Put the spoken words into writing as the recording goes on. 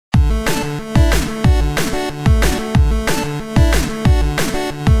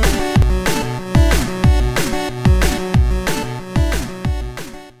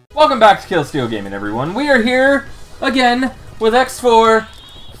Welcome back to Kill Steel Gaming, everyone. We are here again with X4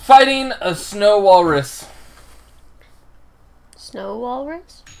 fighting a snow walrus. Snow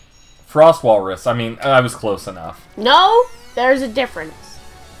walrus? Frost walrus. I mean, I was close enough. No, there's a difference.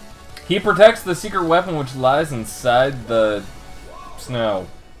 He protects the secret weapon which lies inside the snow,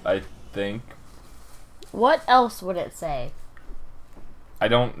 I think. What else would it say? I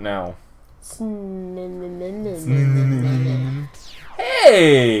don't know.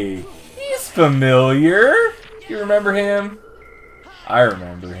 Hey! He's familiar! You remember him? I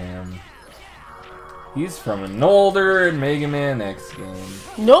remember him. He's from an older Mega Man X game.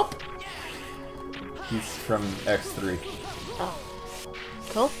 Nope. He's from X3. Oh.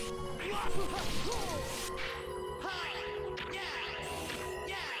 Cool.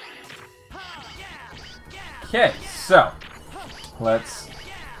 Okay, so let's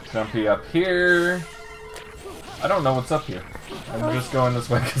jumpy up here. I don't know what's up here. I'm just going this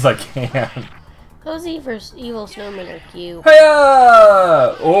way because I can. Those evil snowmen are cute.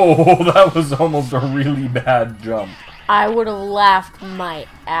 Hiya! Oh, that was almost a really bad jump. I would have laughed my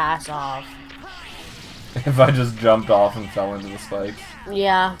ass off. If I just jumped off and fell into the spikes.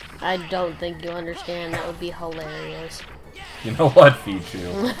 Yeah, I don't think you understand. That would be hilarious. You know what,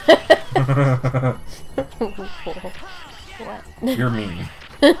 Pichu? What? You're mean.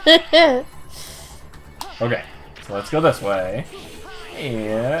 Okay, so let's go this way.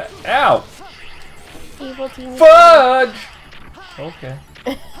 Yeah. Ow! Evil team. Fudge! Okay.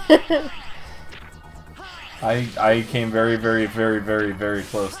 I came very, very, very, very, very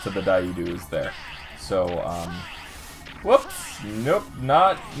close to the Daidoos there. So, whoops. Nope,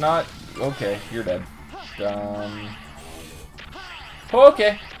 not, okay, you're dead.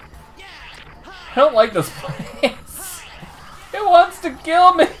 Okay. I don't like this place. It wants to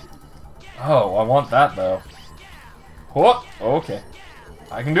kill me. Oh, I want that though. Whoop. Okay.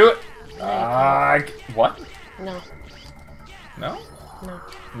 I can do it. What? No. No? No.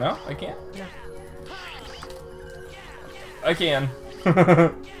 No? I can't? No. I can.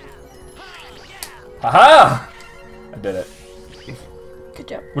 Haha! I did it. Good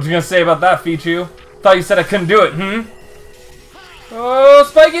job. What you gonna say about that, Pichu? Thought you said I couldn't do it, hmm? Oh,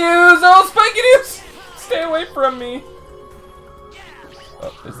 Spiky News! Oh, Spiky News! Stay away from me!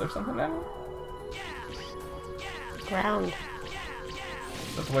 Oh, is there something down here? Ground.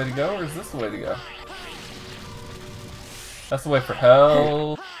 Is that the way to go, or is this the way to go? That's the way for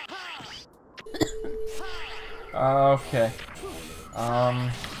hell. Okay.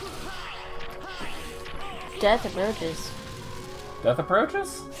 Death approaches. Death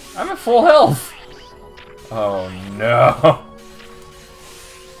approaches? I'm at full health! Oh no!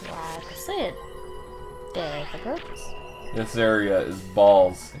 Like I said, death approaches. This area is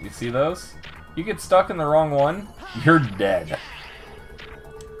balls. You see those? You get stuck in the wrong one, you're dead.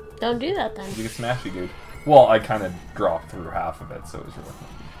 Don't do that then. You get smashy, dude. Well, I kind of dropped through half of it, so it was really fun.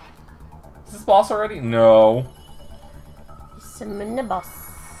 Is this boss already? No. Summon the boss.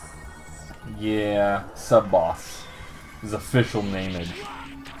 Yeah, sub-boss. His official nameage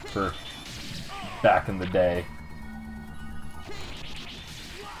for back in the day.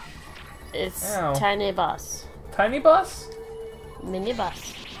 It's Ow. tiny boss. Tiny boss? Mini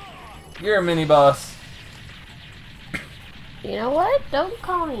boss. You're a mini boss. You know what? Don't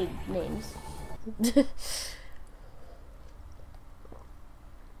call me names.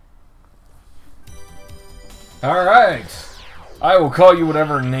 Alright. I will call you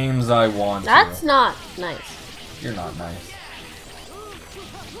whatever names I want. That's not nice. You're not nice.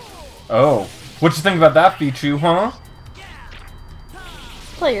 Oh. What you think about that, Pichu, huh?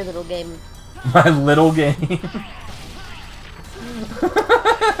 Play your little game. My little game.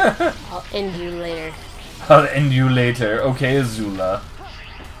 I'll end you later. I'll end you later. Okay, Azula.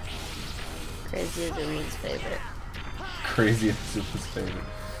 Crazy Azumi's favorite. Crazy Azula's favorite.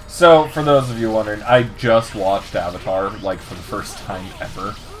 So, for those of you wondering, I just watched Avatar, like, for the first time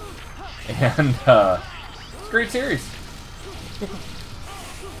ever. And, it's a great series.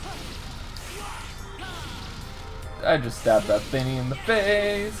 I just stabbed that thingy in the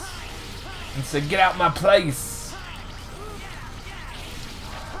face and said, "Get out my place!"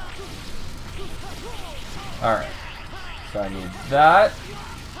 Alright. So I need that.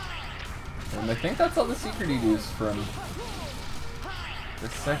 And I think that's all the secret Edoos from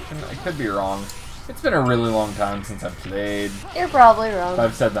this section. I could be wrong. It's been a really long time since I've played. You're probably wrong.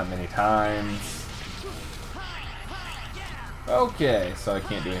 I've said that many times. Okay, so I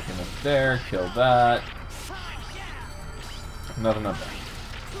can't do anything up there. Kill that. Nothing up there.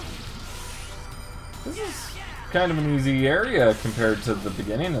 This is kind of an easy area compared to the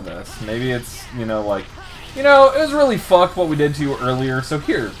beginning of this. Maybe it's, you know, like... You know, it was really fucked what we did to you earlier, so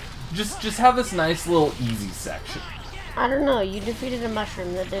here. Just have this nice little easy section. I don't know. You defeated a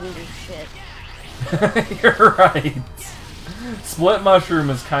mushroom that didn't do shit. You're right. Split Mushroom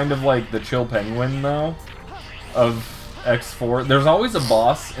is kind of like the Chill Penguin, though, of X4. There's always a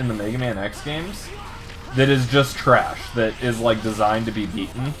boss in the Mega Man X games that is just trash, that is like designed to be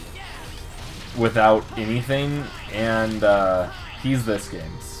beaten without anything, and he's this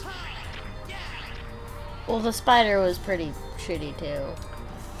game's. Well, the spider was pretty shitty, too.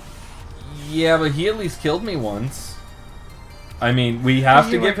 Yeah, but he at least killed me once. I mean, we have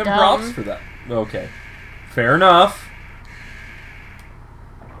to give him props for that. Okay. Fair enough.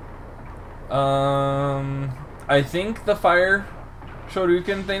 I think the fire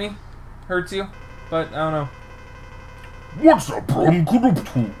Shoryuken thingy hurts you, but I don't know. What's the problem,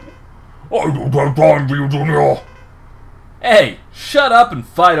 Kuruptu? I don't have time for you, Junior. Hey, shut up and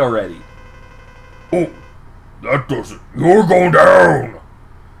fight already. Oh, that does it. You're going down.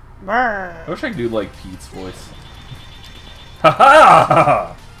 Brr. I wish I could do like Pete's voice. Ha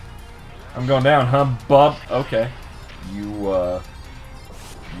ha! I'm going down, huh, bub? Okay. What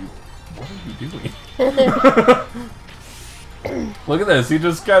are you doing? Look at this. He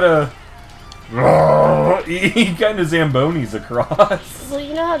just kind of. He kind of Zambonis across. Well,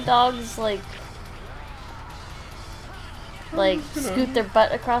 you know how dogs like scoot their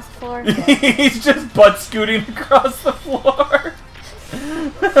butt across the floor? Yeah. He's just butt scooting across the floor.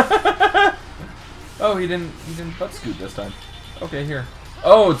 Oh, he didn't butt scoot this time. Okay, here.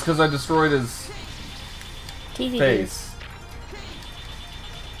 Oh, it's because I destroyed his face.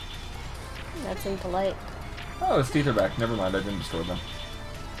 That's impolite. Oh, his teeth are back. Never mind, I didn't destroy them.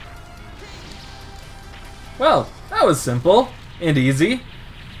 Well, that was simple and easy.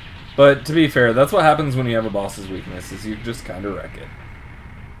 But to be fair, that's what happens when you have a boss's weakness, is you just kind of wreck it.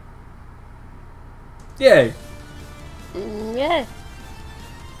 Yay! Yeah.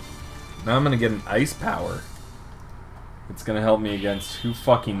 Now I'm gonna get an ice power. It's gonna help me against who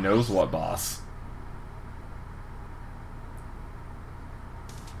fucking knows what boss.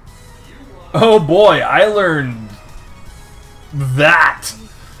 Oh boy, I learned that!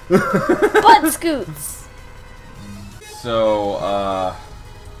 Butt scoots! So,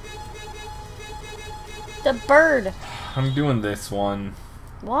 The bird. I'm doing this one.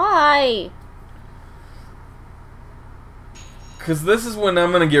 Why? Because this is when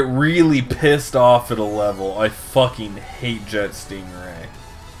I'm gonna get really pissed off at a level. I fucking hate Jet Stingray.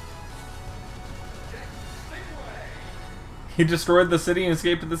 He destroyed the city and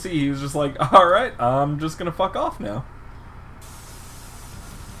escaped to the sea. He was just like, alright, I'm just gonna fuck off now.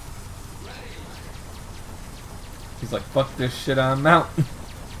 He's like, fuck this shit, I'm out.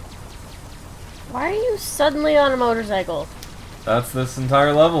 Why are you suddenly on a motorcycle? That's this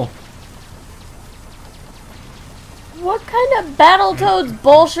entire level. What kind of Battletoads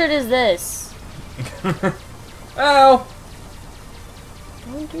bullshit is this? Ow!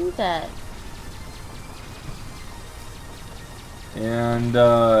 Don't do that. And,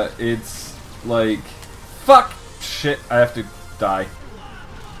 it's like, fuck! Shit, I have to die.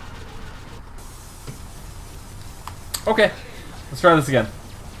 Okay, let's try this again.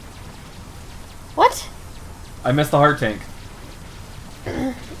 What? I missed the heart tank,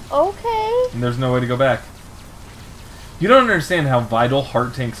 Okay. and there's no way to go back. You don't understand how vital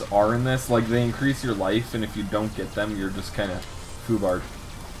heart tanks are in this. Like, they increase your life, and if you don't get them, you're just kind of foobarred.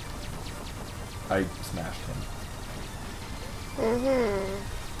 I smashed him.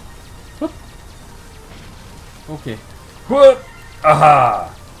 Whoop. Okay. Whoop!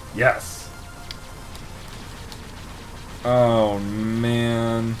 Aha! Yes. Oh,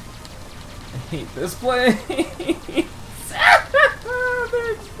 man. I hate this place. They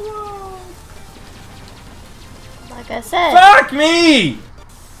explode. Like I said, Fuck me!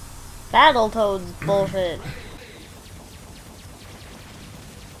 Battletoads bullshit.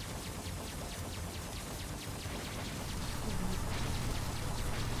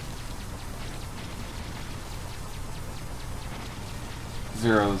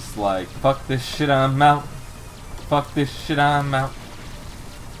 Zero's like, fuck this shit, I'm out. Fuck this shit, I'm out.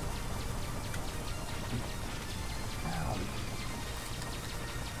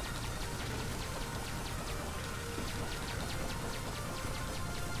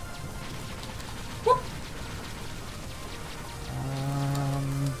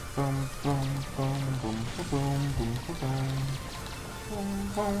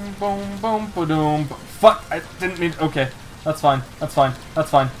 Boom. Fuck! I didn't need. Okay, that's fine. That's fine. That's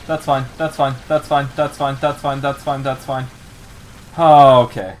fine. That's fine. That's fine. That's fine. That's fine. That's fine. That's fine. That's fine. Oh,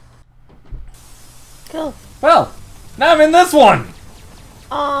 okay. Cool. Well, now I'm in this one.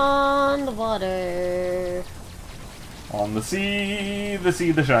 On the water. On the sea,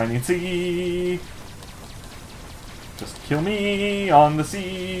 the shining sea. Just kill me on the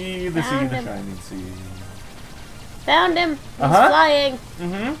sea, the shining sea. Found him. He's flying.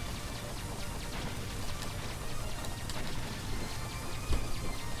 Mm-hmm.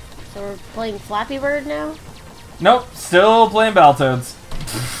 So we're playing Flappy Bird now? Nope, still playing Battletoads.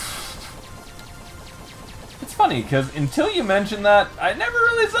 It's funny, because until you mentioned that, I never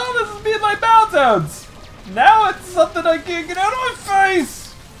really saw this as being like Battletoads. Now it's something I can't get out of my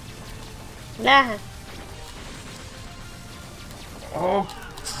face! Nah. Oh,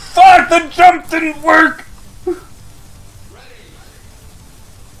 fuck! The jump didn't work!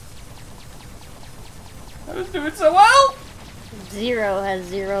 I was doing so well! Zero has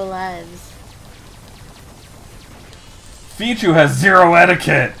 0 lives. Pichu has 0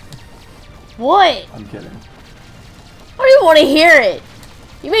 etiquette! What? I'm kidding. I don't even want to hear it.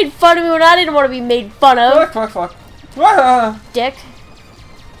 You made fun of me when I didn't want to be made fun of. Fuck. Ah. Dick.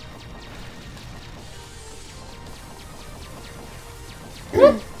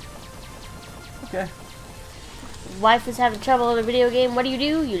 Okay. Wife is having trouble in a video game. What do?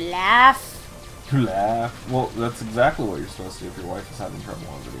 You laugh. You laugh. Well, that's exactly what you're supposed to do if your wife is having trouble in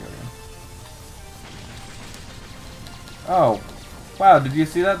a video game. Oh. Wow, did you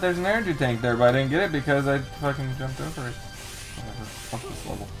see that? There's an energy tank there, but I didn't get it because I fucking jumped over it. Whatever. Fuck this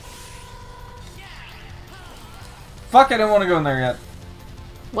level. Fuck, I didn't want to go in there yet.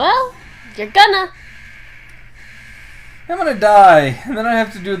 Well, you're gonna. I'm gonna die, and then I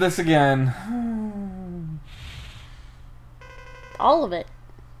have to do this again. All of it.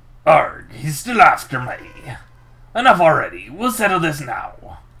 Arg, he's still after me. Enough already. We'll settle this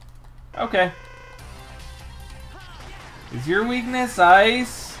now. Okay. Is your weakness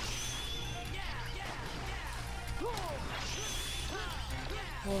ice?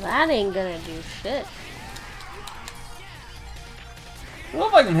 Well, that ain't gonna do shit. Well,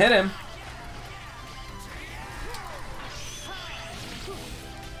 if I can hit him.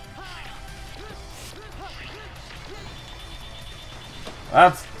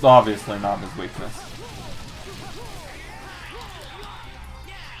 That's obviously not his weakness.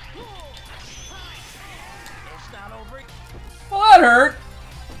 Well, that hurt.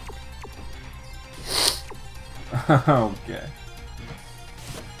 Okay.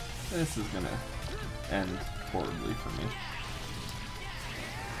 This is gonna end horribly for me.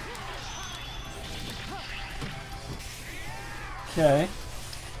 Okay.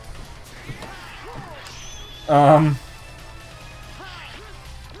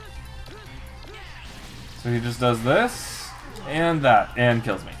 So he just does this, and that, and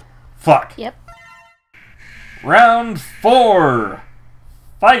kills me. Fuck. Yep. Round 4!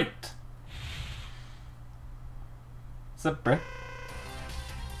 Fight! What's up, bruh?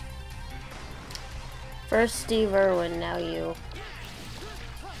 First Steve Irwin, now you.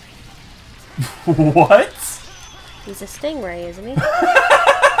 What? He's a Stingray, isn't he?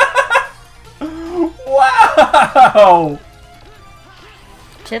 Wow!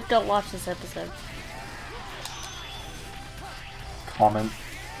 Chip, don't watch this episode. Comment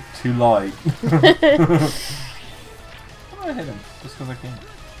too light. I'm gonna hit him just because I can.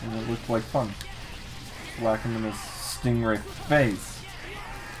 And it looked like fun. Whack him in his Stingray face.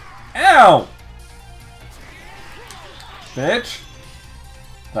 Ow! Bitch!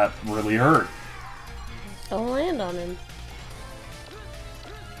 That really hurt. Don't land on him.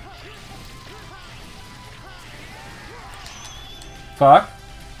 Fuck.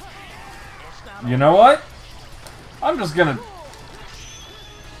 You know what? I'm just gonna...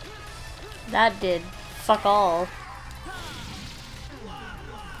 That did fuck all.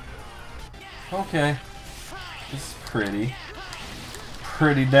 Okay. This is pretty.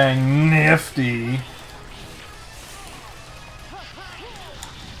 Pretty dang nifty.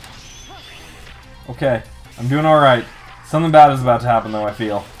 Okay. I'm doing alright. Something bad is about to happen though, I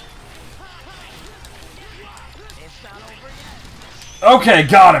feel. Okay,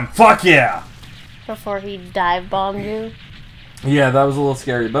 got him! Fuck yeah! Before he dive bombed you. Yeah, that was a little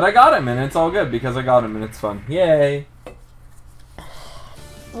scary, but I got him and it's all good because I got him and it's fun. Yay!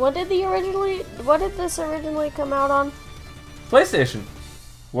 What did this originally come out on? PlayStation.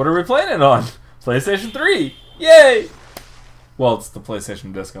 What are we playing it on? PlayStation 3! Yay! Well, it's the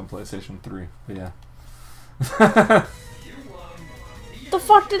PlayStation disc on PlayStation 3, but yeah. The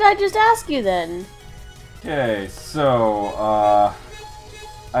fuck did I just ask you then? Okay, so,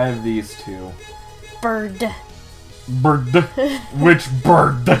 I have these two. Bird. Bird. Which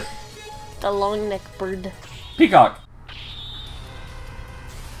bird? The long neck bird. Peacock.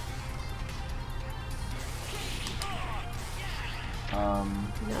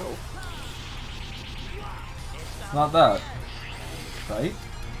 No. Not that. Right?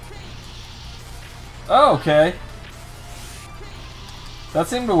 Oh, okay. That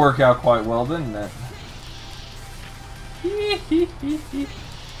seemed to work out quite well, didn't it?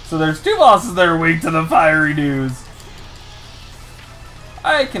 So there's 2 bosses that are weak to the fiery news.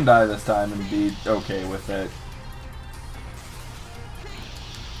 I can die this time and be okay with it.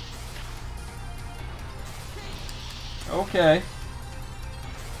 Okay.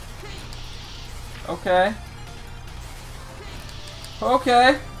 Okay.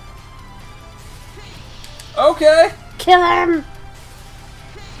 Okay. Okay. Kill him!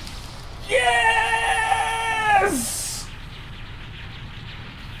 Yes!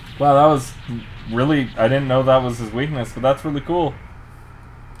 Wow, that was really... I didn't know that was his weakness, but that's really cool.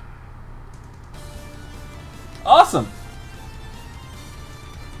 Awesome!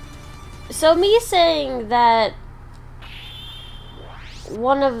 So me saying that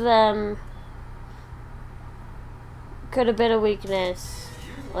one of them could have been a weakness,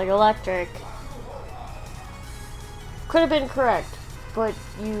 like electric, could have been correct, but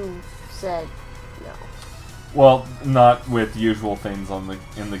you said no. Well, not with usual things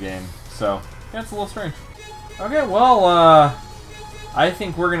in the game, so yeah, it's a little strange. Okay, well, I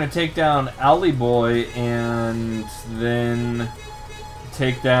think we're gonna take down Owly Boy and then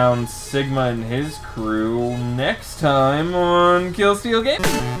take down Sigma and his crew next time on Kill Steal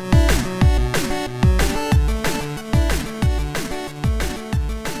Gaming.